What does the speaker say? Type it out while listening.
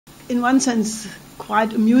in one sense,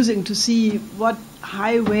 quite amusing to see what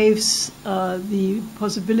high waves the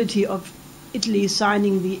possibility of Italy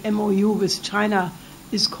signing the MOU with China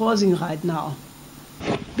is causing right now.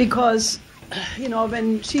 Because, you know,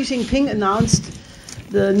 when Xi Jinping announced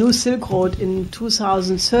the new Silk Road in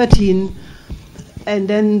 2013 and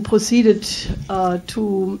then proceeded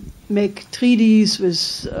to make treaties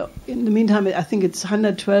with, in the meantime, I think it's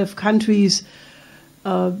 112 countries,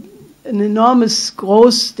 an enormous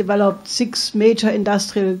growth, developed 6 major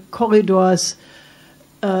industrial corridors.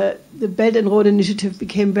 The Belt and Road Initiative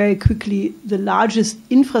became very quickly the largest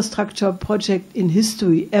infrastructure project in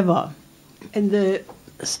history ever. And the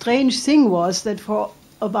strange thing was that for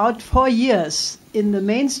about 4 years in the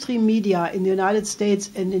mainstream media in the United States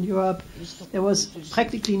and in Europe, there was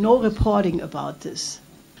practically no reporting about this.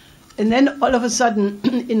 And then all of a sudden,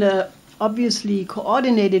 in a obviously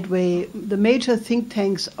coordinated way, the major think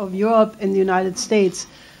tanks of Europe and the United States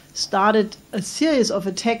started a series of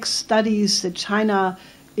attack studies that China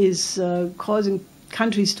is causing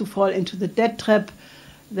countries to fall into the debt trap,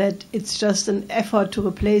 that it's just an effort to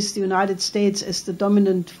replace the United States as the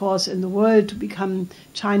dominant force in the world, to become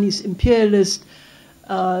Chinese imperialist,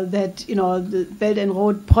 that, you know, the Belt and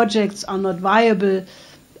Road projects are not viable,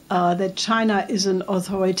 that China is an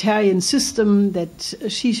authoritarian system, that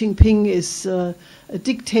Xi Jinping is a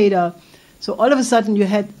dictator. So all of a sudden you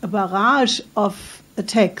had a barrage of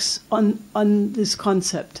attacks on this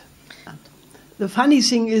concept. The funny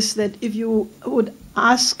thing is that if you would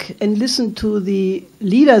ask and listen to the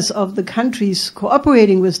leaders of the countries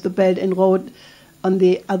cooperating with the Belt and Road on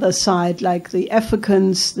the other side, like the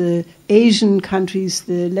Africans, the Asian countries,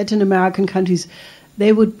 the Latin American countries,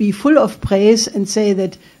 they would be full of praise and say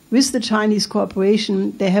that with the Chinese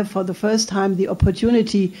cooperation, they have for the first time the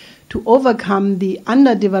opportunity to overcome the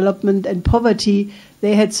underdevelopment and poverty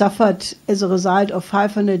they had suffered as a result of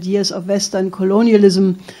 500 years of Western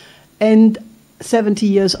colonialism and 70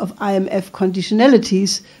 years of IMF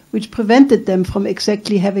conditionalities, which prevented them from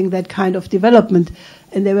exactly having that kind of development.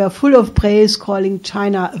 And they were full of praise, calling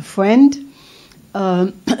China a friend.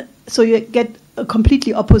 So you get a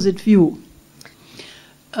completely opposite view.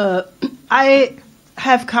 I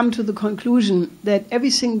have come to the conclusion that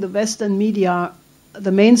everything the Western media,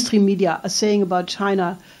 the mainstream media, are saying about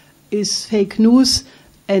China is fake news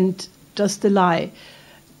and just a lie.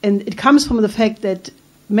 And it comes from the fact that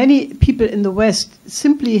many people in the West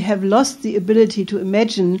simply have lost the ability to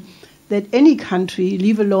imagine that any country,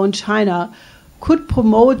 leave alone China, could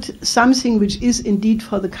promote something which is indeed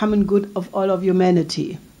for the common good of all of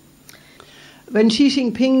humanity. When Xi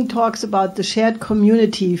Jinping talks about the shared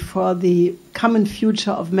community for the common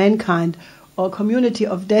future of mankind, or community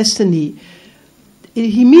of destiny,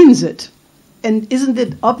 he means it. And isn't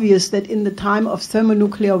it obvious that in the time of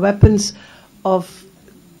thermonuclear weapons, of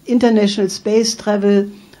international space travel,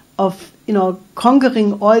 of, you know,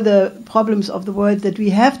 conquering all the problems of the world, that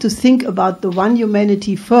we have to think about the one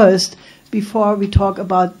humanity first before we talk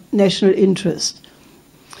about national interest?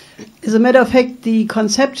 As a matter of fact, the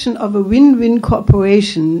conception of a win-win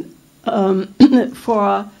cooperation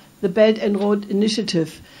for the Belt and Road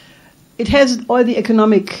Initiative, it has all the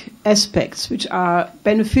economic aspects which are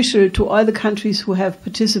beneficial to all the countries who have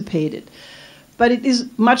participated. But it is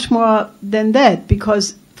much more than that,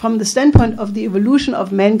 because from the standpoint of the evolution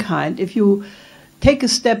of mankind, if you take a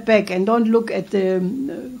step back and don't look at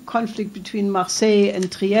the conflict between Marseille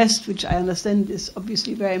and Trieste, which I understand is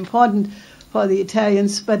obviously very important for the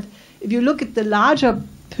Italians, but if you look at the larger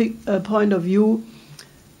point of view,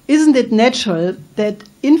 isn't it natural that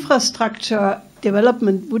infrastructure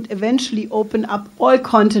development would eventually open up all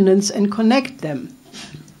continents and connect them?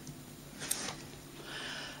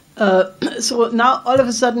 So now all of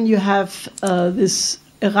a sudden you have this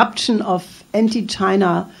eruption of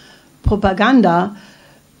anti-China propaganda,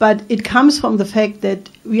 but it comes from the fact that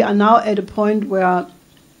we are now at a point where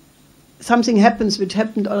something happens which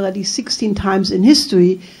happened already 16 times in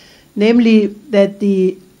history, namely that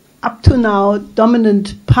the up to now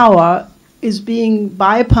dominant power is being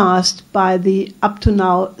bypassed by the up to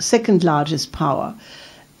now second largest power.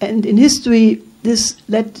 And in history, this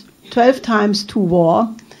led 12 times to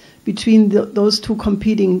war between those two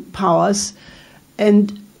competing powers,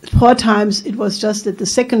 and 4 times it was just that the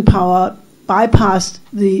second power bypassed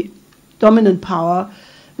the dominant power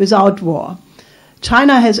without war.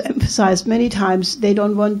 China has emphasized many times they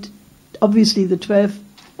don't want, obviously, the 12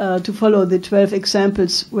 to follow the 12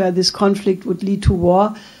 examples where this conflict would lead to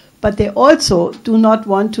war, but they also do not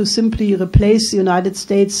want to simply replace the United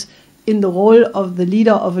States in the role of the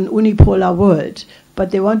leader of an unipolar world,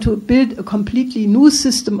 but they want to build a completely new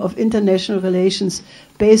system of international relations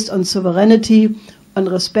based on sovereignty, on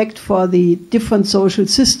respect for the different social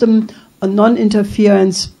system, on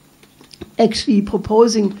non-interference, actually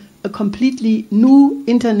proposing a completely new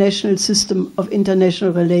international system of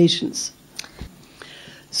international relations.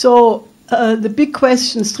 So the big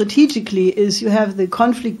question strategically is you have the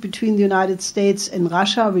conflict between the United States and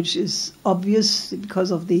Russia, which is obvious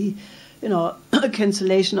because of the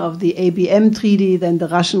cancellation of the ABM treaty, then the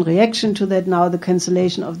Russian reaction to that, now the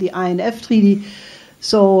cancellation of the INF treaty.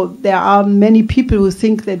 So there are many people who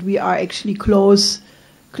think that we are actually close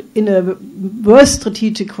in a worse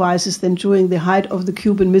strategic crisis than during the height of the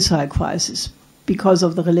Cuban Missile Crisis because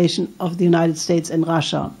of the relation of the United States and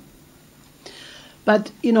Russia.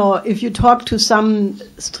 But, if you talk to some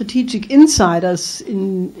strategic insiders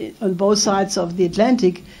on both sides of the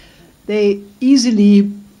Atlantic, they easily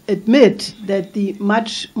admit that the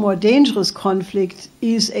much more dangerous conflict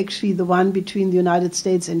is actually the one between the United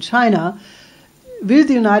States and China. Will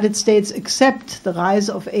the United States accept the rise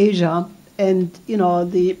of Asia? And,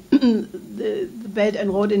 the Belt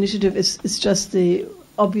and Road Initiative is just the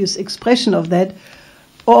obvious expression of that.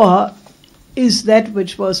 Or is that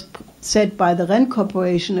which was said by the Rand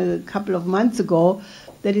Corporation a couple of months ago,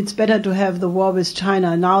 that it's better to have the war with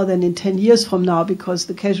China now than in 10 years from now because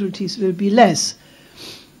the casualties will be less?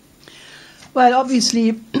 Well,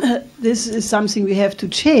 obviously, this is something we have to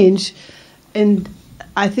change. And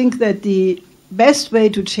I think that the best way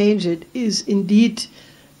to change it is indeed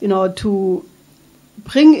to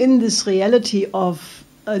bring in this reality of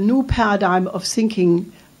a new paradigm of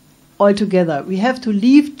thinking altogether. We have to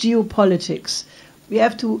leave geopolitics. We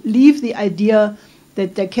have to leave the idea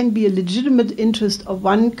that there can be a legitimate interest of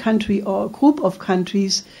one country or a group of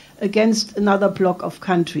countries against another block of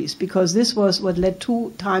countries, because this was what led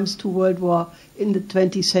 2 times to World War in the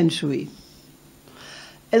 20th century.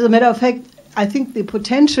 As a matter of fact, I think the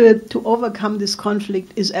potential to overcome this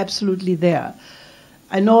conflict is absolutely there.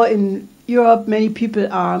 I know in Europe many people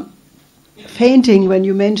are fainting when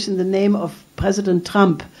you mention the name of President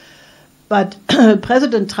Trump, but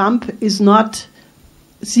President Trump is not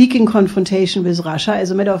seeking confrontation with Russia.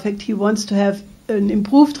 As a matter of fact, he wants to have an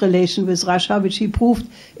improved relation with Russia, which he proved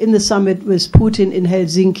in the summit with Putin in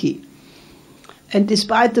Helsinki. And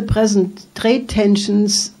despite the present trade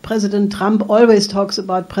tensions, President Trump always talks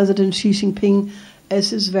about President Xi Jinping as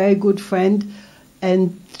his very good friend,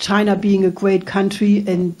 and China being a great country,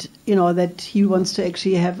 and that he wants to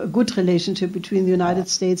actually have a good relationship between the United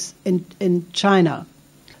States and China.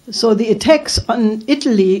 So the attacks on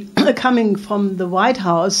Italy coming from the White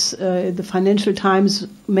House, the Financial Times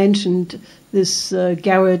mentioned this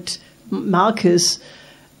Garrett Marcus,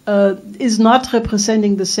 is not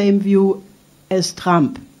representing the same view as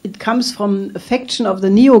Trump. It comes from a faction of the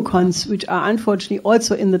neocons, which are unfortunately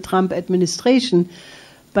also in the Trump administration.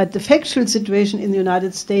 But the factual situation in the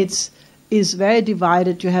United States is very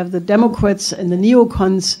divided. You have the Democrats and the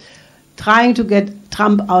neocons trying to get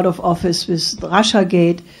Trump out of office with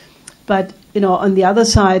Russiagate. But, on the other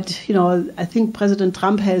side, I think President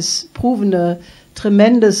Trump has proven a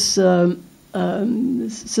tremendous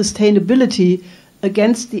sustainability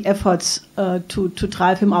against the efforts to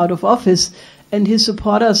drive him out of office. And his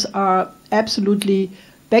supporters are absolutely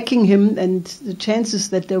backing him, and the chances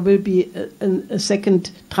that there will be a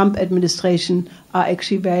second Trump administration are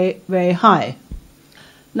actually very, very high.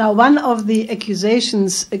 Now, one of the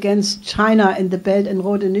accusations against China and the Belt and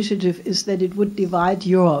Road Initiative is that it would divide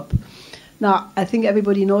Europe. Now, I think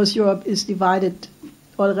everybody knows Europe is divided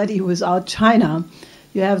already without China.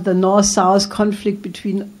 You have the North-South conflict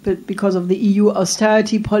because of the EU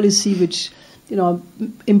austerity policy, which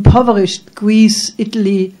impoverished Greece,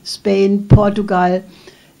 Italy, Spain, Portugal,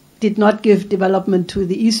 did not give development to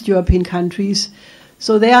the East European countries.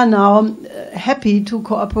 So they are now happy to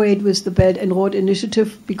cooperate with the Belt and Road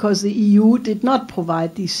Initiative because the EU did not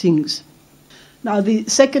provide these things. Now, the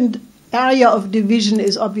second area of division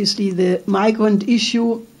is obviously the migrant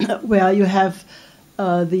issue, where you have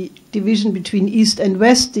the division between East and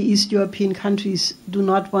West. The East European countries do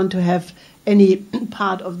not want to have any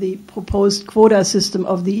part of the proposed quota system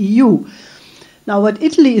of the EU. Now, what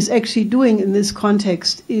Italy is actually doing in this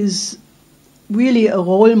context is really a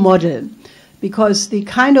role model, because the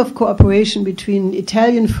kind of cooperation between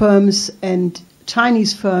Italian firms and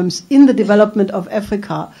Chinese firms in the development of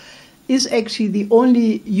Africa is actually the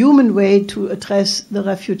only human way to address the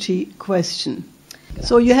refugee question.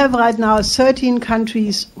 So you have right now 13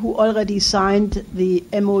 countries who already signed the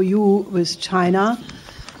MOU with China.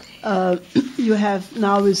 You have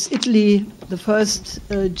now with Italy the first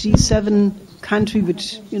G7 country,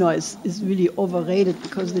 which is really overrated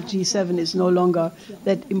because the G7 is no longer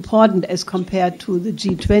that important as compared to the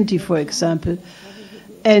G20, for example.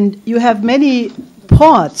 And you have many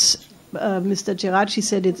ports, Mr. Geraci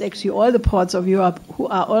said it's actually all the ports of Europe who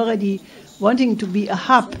are already wanting to be a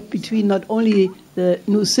hub between not only the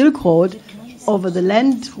new Silk Road over the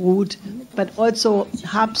land route, but also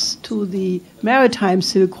hubs to the maritime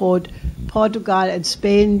Silk Road, Portugal and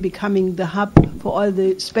Spain becoming the hub for all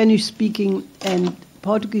the Spanish-speaking and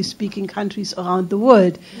Portuguese-speaking countries around the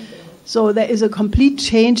world. So there is a complete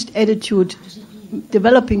changed attitude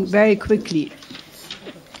developing very quickly.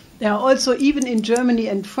 There are also, even in Germany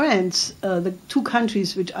and France, the two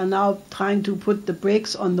countries which are now trying to put the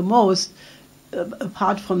brakes on the most,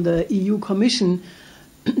 apart from the EU Commission,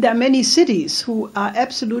 there are many cities who are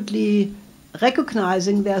absolutely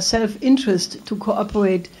recognizing their self-interest to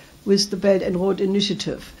cooperate with the Belt and Road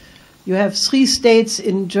Initiative. You have 3 states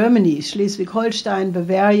in Germany, Schleswig-Holstein,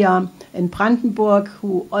 Bavaria, and Brandenburg,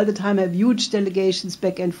 who all the time have huge delegations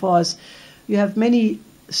back and forth. You have many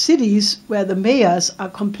cities where the mayors are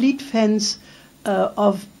complete fans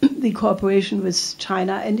of the cooperation with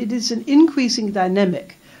China, and it is an increasing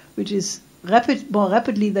dynamic, which is more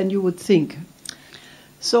rapidly than you would think.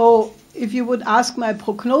 So if you would ask my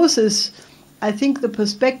prognosis, I think the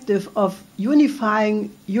perspective of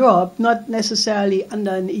unifying Europe, not necessarily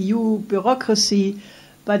under an EU bureaucracy,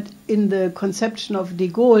 but in the conception of de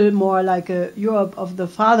Gaulle, more like a Europe of the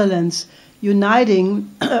fatherlands, uniting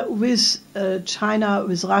with China,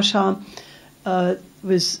 with Russia,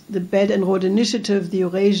 with the Belt and Road Initiative, the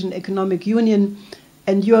Eurasian Economic Union,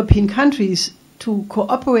 and European countries to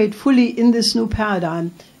cooperate fully in this new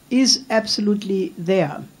paradigm is absolutely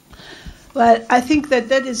there. Well, I think that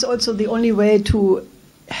that is also the only way to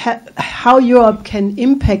how Europe can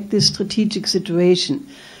impact this strategic situation.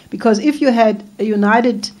 Because if you had a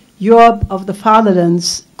united Europe of the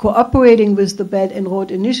fatherlands cooperating with the Belt and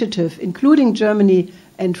Road Initiative, including Germany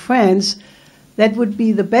and France, that would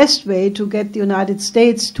be the best way to get the United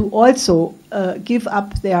States to also give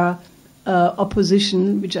up their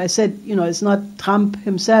opposition, which I said, it's not Trump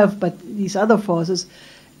himself, but these other forces,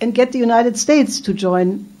 and get the United States to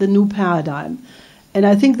join the new paradigm. And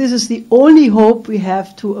I think this is the only hope we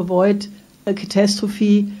have to avoid a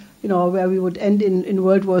catastrophe, where we would end in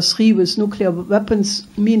World War III with nuclear weapons,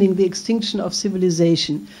 meaning the extinction of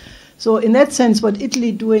civilization. So in that sense, what Italy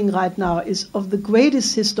is doing right now is of the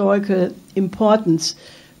greatest historical importance,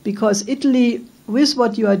 because Italy, with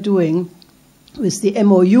what you are doing, with the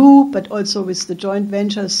MOU, but also with the joint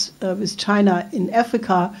ventures with China in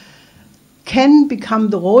Africa, can become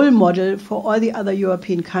the role model for all the other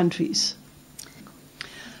European countries.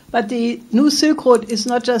 But the new Silk Road is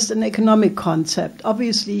not just an economic concept.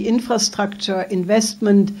 Obviously, infrastructure,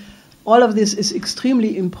 investment, all of this is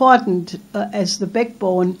extremely important as the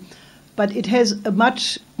backbone, but it has a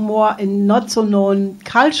much more and not so known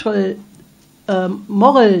cultural,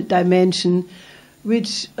 moral dimension,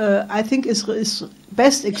 which I think is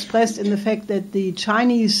best expressed in the fact that the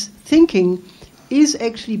Chinese thinking is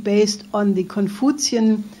actually based on the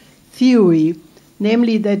Confucian theory,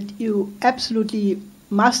 namely that you absolutely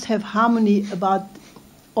must have harmony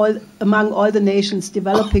among all the nations,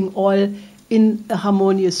 developing all in a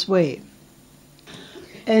harmonious way.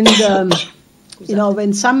 And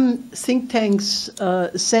when some think tanks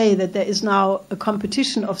say that there is now a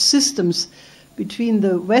competition of systems between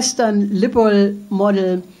the Western liberal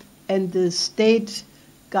model and the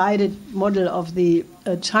state-guided model of the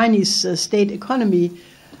Chinese state economy,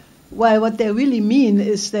 well, what they really mean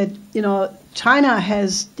is that China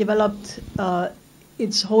has developed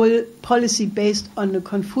its whole policy based on the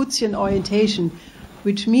Confucian orientation,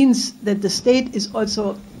 which means that the state is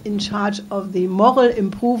also in charge of the moral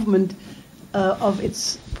improvement of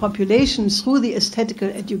its population through the aesthetical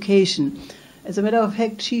education. As a matter of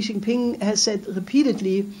fact, Xi Jinping has said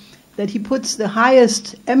repeatedly that he puts the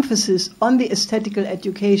highest emphasis on the aesthetical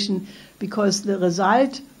education because the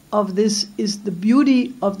result of this is the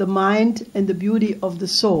beauty of the mind and the beauty of the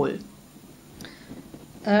soul.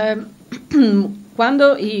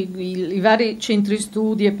 Quando i vari centri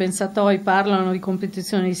studi e pensatori parlano di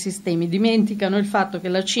competizione di sistemi, dimenticano il fatto che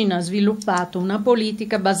la Cina ha sviluppato una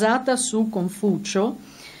politica basata su Confucio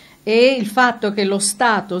e il fatto che lo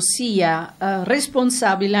Stato sia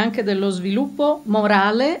responsabile anche dello sviluppo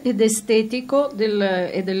morale ed estetico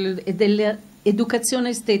e dell'educazione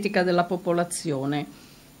estetica della popolazione.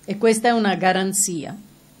 E questa è una garanzia.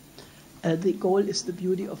 The goal is the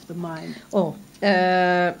beauty of the mind.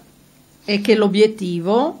 E che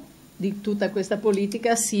l'obiettivo di tutta questa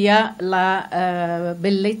politica sia la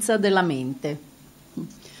bellezza della mente.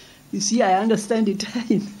 You see, I understand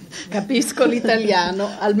Italian. Capisco l'italiano,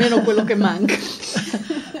 almeno quello che manca.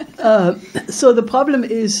 So the problem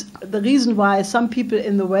is, the reason why some people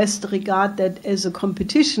in the West regard that as a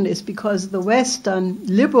competition is because the Western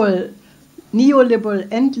liberal, neoliberal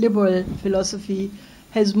and liberal philosophy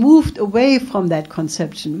has moved away from that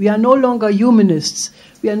conception. We are no longer humanists.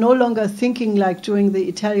 We are no longer thinking like during the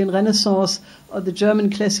Italian Renaissance or the German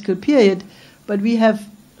classical period, but we have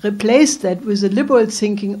replaced that with a liberal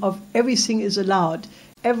thinking of everything is allowed.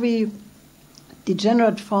 Every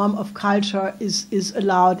degenerate form of culture is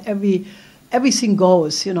allowed. Everything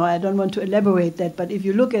goes. You know, I don't want to elaborate that, but if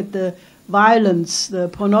you look at the violence, the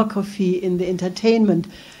pornography in the entertainment,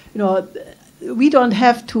 you know, we don't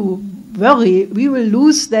have to worry. We will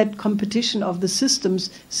lose that competition of the systems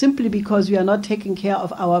simply because we are not taking care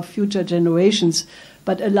of our future generations,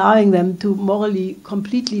 but allowing them to morally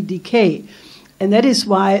completely decay. And that is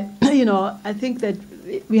why, you know, I think that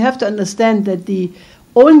we have to understand that the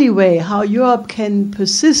only way how Europe can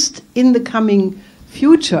persist in the coming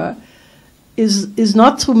future is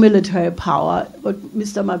not through military power. What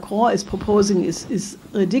Mr. Macron is proposing is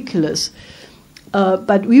ridiculous.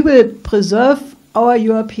 But we will preserve our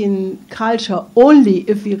European culture only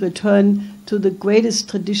if we return to the greatest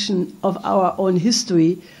tradition of our own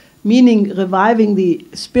history, meaning reviving the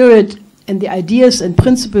spirit and the ideas and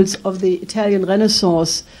principles of the Italian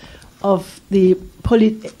Renaissance, of the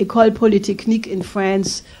École Polytechnique in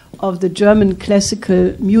France, of the German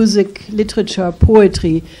classical music, literature,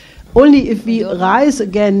 poetry. Only if we rise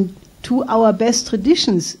again to our best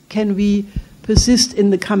traditions can we persist in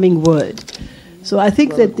the coming world. So I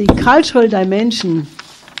think that the cultural dimension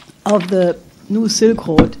of the new Silk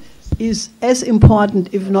Road is as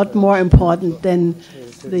important, if not more important, than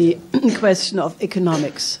the question of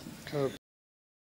economics.